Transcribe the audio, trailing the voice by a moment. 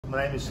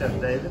My name is Chef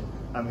David.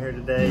 I'm here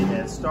today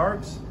at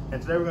Stark's,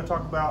 and today we're going to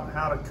talk about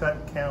how to cut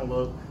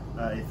cantaloupe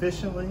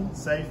efficiently,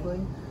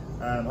 safely,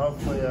 and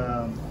hopefully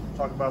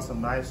talk about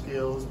some knife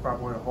skills,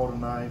 proper way to hold a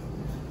knife.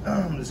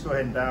 Just go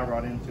ahead and dive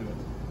right into it.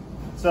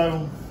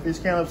 So these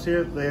cantaloupes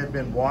here, they have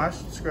been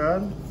washed,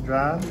 scrubbed,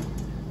 dried.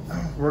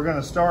 We're going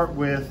to start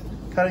with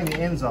cutting the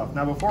ends off.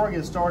 Now before I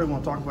get started, I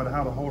want to talk about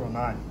how to hold a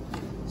knife.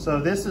 So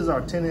this is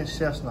our 10-inch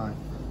chef's knife.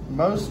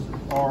 Most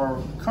are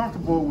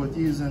comfortable with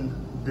using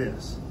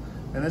this.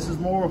 And this is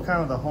more of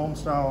kind of the home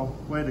style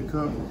way to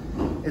cook.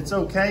 It's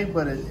okay,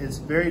 but it's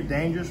very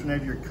dangerous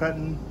whenever you're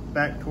cutting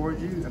back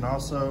towards you, and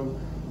also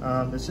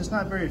it's just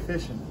not very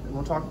efficient.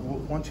 We'll talk,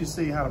 once you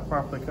see how to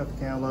properly cut the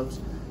cantaloupes,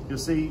 you'll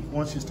see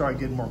once you start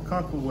getting more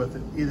comfortable with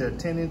it, either a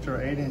 10-inch or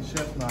 8-inch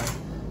chef's knife,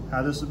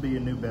 how this will be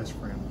your new best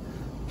friend.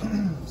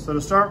 So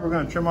to start, we're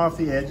going to trim off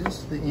the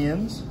edges, the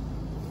ends.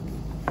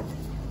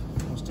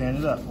 We'll stand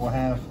it up. We'll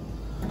have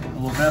a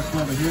little vessel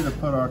over here to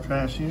put our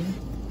trash in.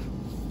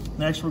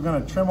 Next, we're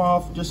going to trim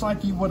off just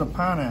like you would a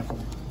pineapple.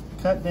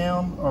 Cut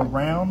down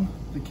around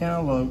the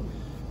cantaloupe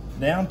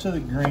down to the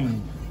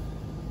green.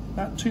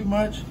 Not too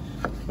much,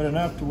 but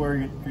enough to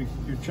where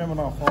you're trimming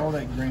off all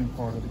that green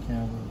part of the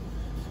cantaloupe.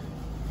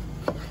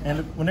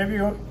 And whenever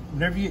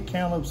you get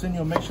cantaloupes in,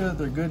 you'll make sure that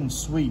they're good and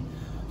sweet,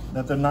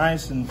 that they're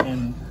nice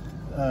and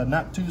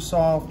not too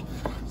soft,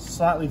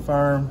 slightly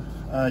firm.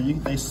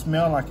 They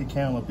smell like a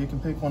cantaloupe. You can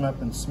pick one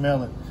up and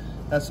smell it.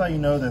 That's how you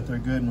know that they're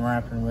good and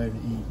ripe and ready to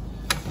eat.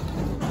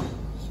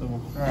 So we'll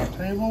clear our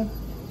table.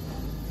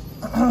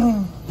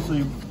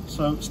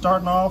 So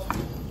starting off,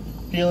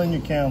 peeling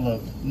your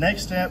cantaloupe.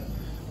 Next step,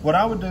 what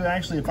I would do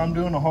actually, if I'm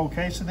doing a whole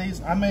case of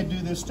these, I may do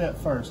this step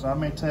first. I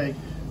may take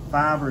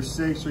 5 or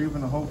 6 or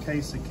even a whole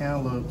case of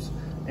cantaloupes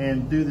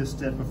and do this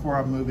step before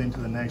I move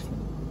into the next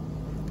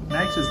one.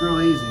 Next is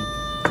real easy.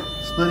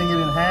 Splitting it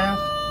in half,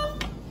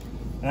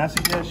 and I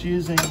suggest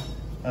using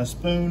a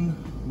spoon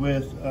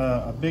with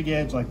a big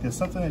edge like this,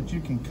 something that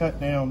you can cut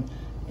down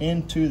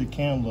into the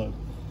cantaloupe.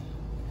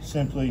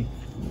 Simply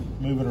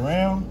move it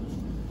around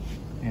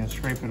and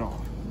scrape it off.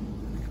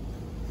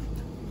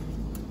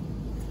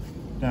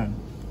 Done.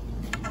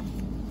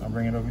 I'll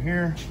bring it over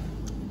here.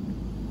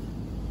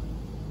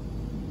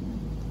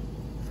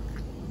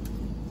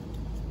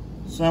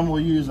 Some will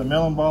use a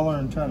melon baller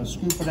and try to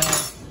scoop it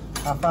out.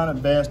 I find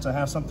it best to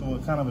have something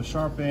with kind of a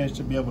sharp edge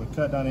to be able to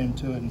cut down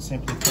into it and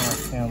simply cut out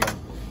the cantaloupe.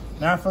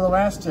 Now for the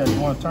last step, you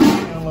want to turn the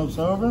cantaloupes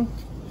over.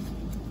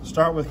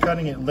 Start with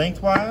cutting it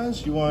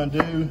lengthwise. You want to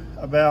do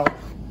about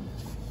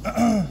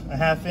a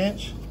 1/2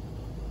 inch.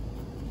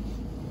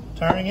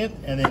 Turning it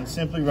and then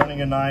simply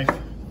running a knife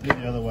through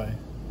the other way.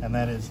 And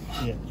that is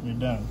it, you're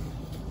done.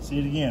 See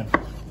it again.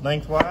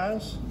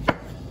 Lengthwise,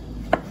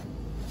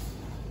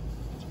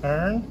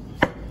 turn,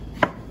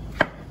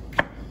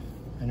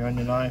 and run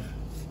your knife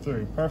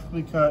through.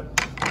 Perfectly cut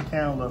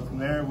cantaloupe. From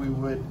there, we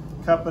would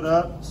cup it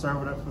up,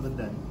 serve it up for the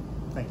day.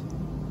 Thank you.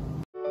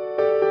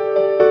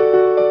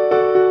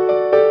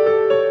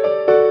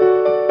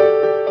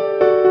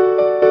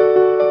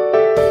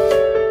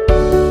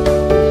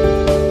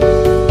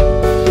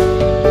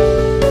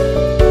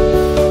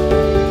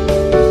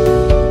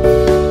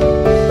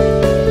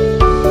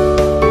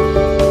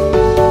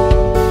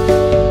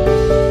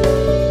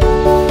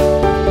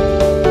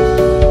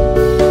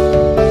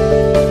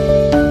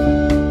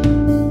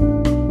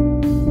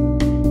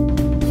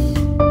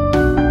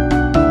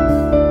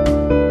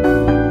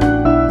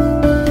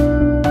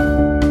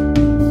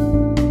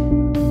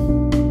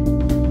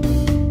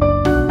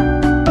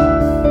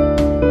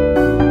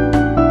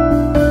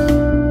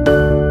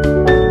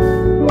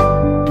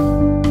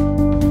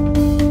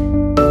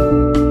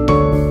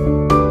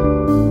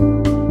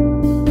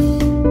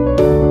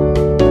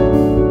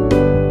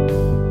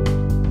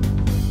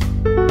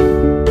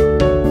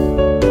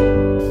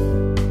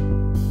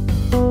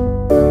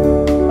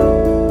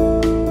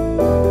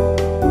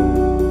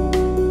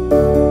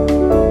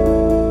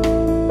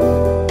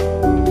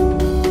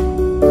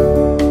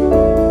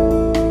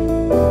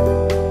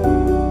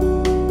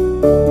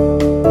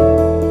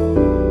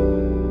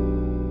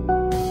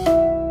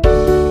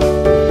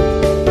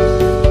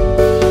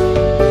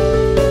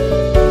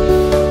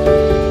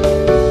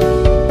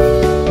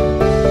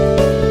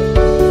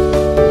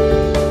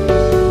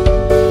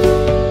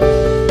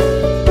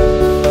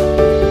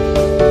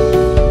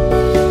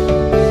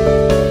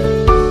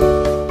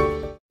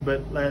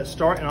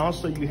 Start, and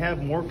also you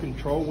have more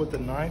control with the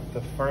knife the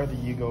further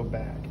you go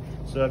back.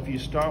 So if you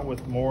start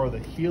with more of the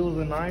heel of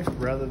the knife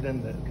rather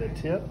than the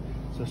tip,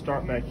 so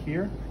start back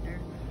here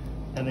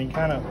and then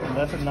kind of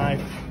let the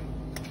knife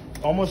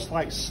almost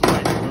like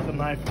slice, let the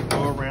knife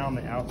go around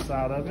the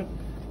outside of it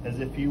as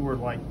if you were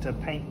like to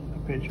paint a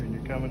picture and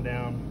you're coming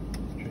down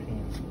straight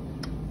in.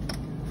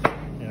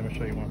 Yeah, let me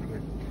show you one for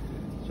you.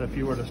 So if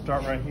you were to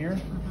start right here,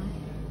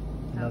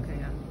 okay,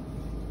 yeah.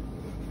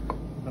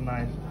 The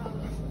knife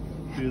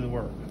do the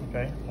work,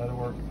 okay? Let it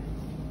work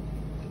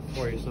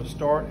for you. So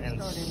start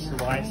and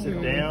slice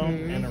it down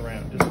and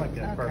around, just like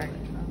that. Okay. Perfect.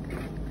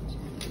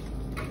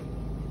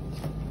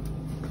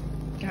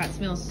 Okay. God, it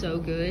smells so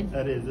good.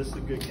 That is. This is a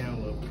good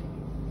cantaloupe.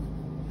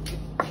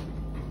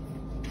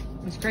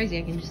 It's crazy.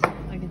 I can smell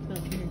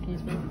it here. Can you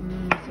smell it?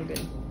 It's so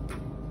good.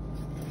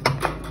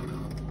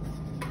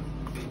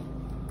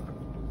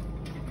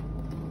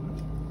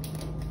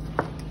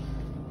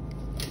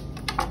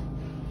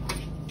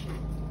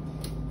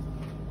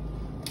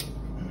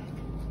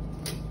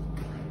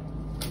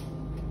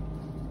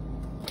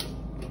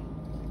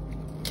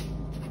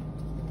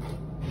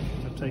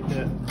 Take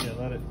that, yeah,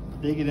 let it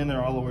dig it in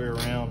there all the way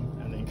around,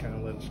 and then kind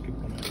of let it scoop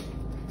them out.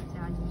 So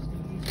I just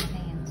use my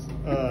hands.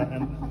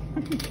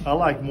 And I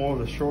like more of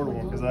the shorter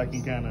one because I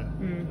can kind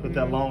of, with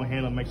that long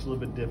handle, it makes it a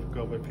little bit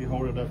difficult. But if you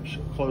hold it up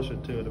closer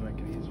to it, it'll make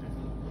it easier.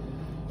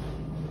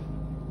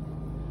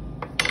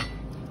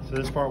 So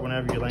this part,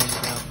 whenever you're laying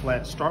it down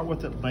flat, start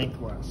with it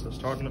lengthwise. So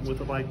starting with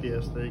it like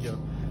this, there you go.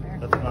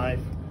 Let the knife,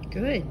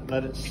 Good.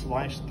 let it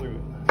slice through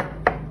it.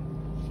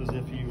 So as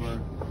if you were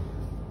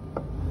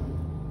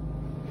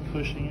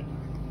pushing it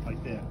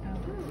like that.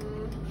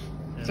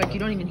 It's like you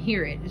don't even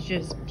hear it. It's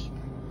just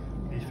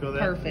You feel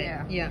that?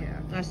 perfect. Yeah,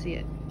 I see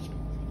it.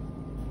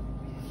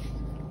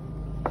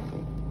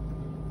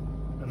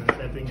 And then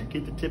same thing,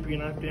 keep the tip of your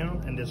knife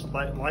down and just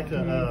like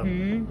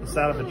a the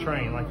side of a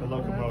train, like a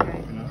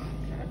locomotive, you know.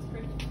 That's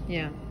pretty.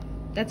 Yeah,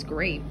 that's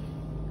great.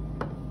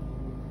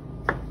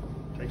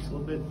 Takes a little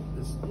bit,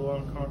 it's a little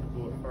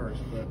uncomfortable at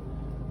first, but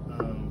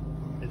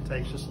it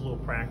takes just a little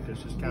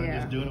practice, just kind of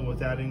just doing it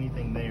without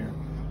anything there.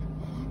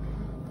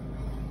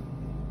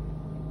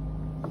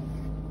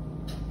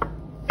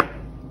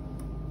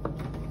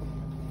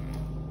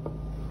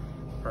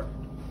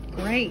 Perfect.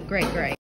 Great, great, great.